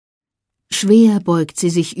Schwer beugt sie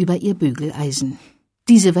sich über ihr Bügeleisen.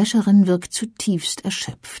 Diese Wäscherin wirkt zutiefst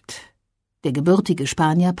erschöpft. Der gebürtige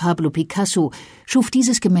Spanier Pablo Picasso schuf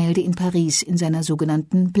dieses Gemälde in Paris in seiner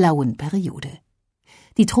sogenannten Blauen Periode.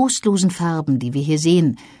 Die trostlosen Farben, die wir hier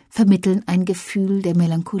sehen, vermitteln ein Gefühl der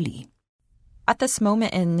Melancholie. At this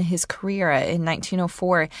moment in his career in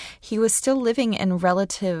 1904, he was still living in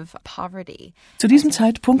relative poverty. Zu diesem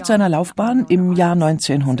Zeitpunkt seiner Laufbahn im Jahr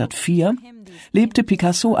 1904 lebte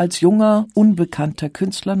Picasso als junger, unbekannter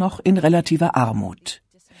Künstler noch in relativer Armut.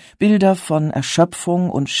 Bilder von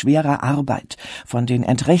Erschöpfung und schwerer Arbeit, von den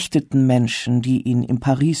entrechteten Menschen, die ihn in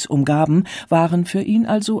Paris umgaben, waren für ihn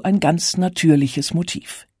also ein ganz natürliches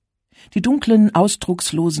Motiv. Die dunklen,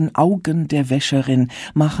 ausdruckslosen Augen der Wäscherin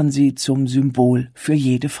machen sie zum Symbol für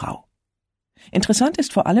jede Frau. Interessant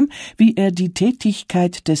ist vor allem, wie er die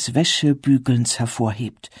Tätigkeit des Wäschebügelns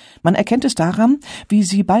hervorhebt. Man erkennt es daran, wie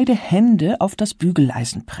sie beide Hände auf das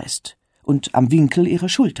Bügeleisen presst und am Winkel ihrer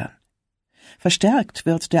Schultern. Verstärkt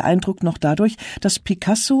wird der Eindruck noch dadurch, dass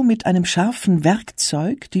Picasso mit einem scharfen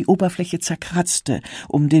Werkzeug die Oberfläche zerkratzte,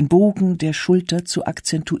 um den Bogen der Schulter zu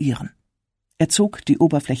akzentuieren. Er zog die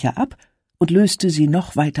Oberfläche ab und löste sie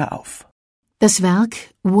noch weiter auf. Das Werk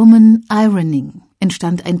Woman Ironing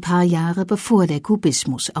entstand ein paar Jahre bevor der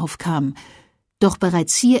Kubismus aufkam. Doch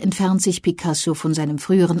bereits hier entfernt sich Picasso von seinem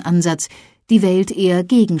früheren Ansatz, die Welt eher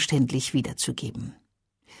gegenständlich wiederzugeben.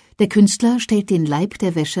 Der Künstler stellt den Leib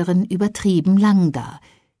der Wäscherin übertrieben lang dar.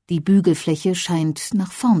 Die Bügelfläche scheint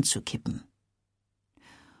nach vorn zu kippen.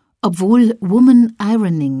 Obwohl Woman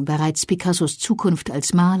Ironing bereits Picassos Zukunft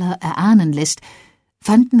als Maler erahnen lässt,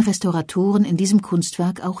 fanden Restauratoren in diesem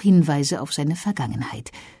Kunstwerk auch Hinweise auf seine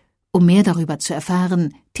Vergangenheit. Um mehr darüber zu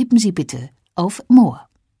erfahren, tippen Sie bitte auf More.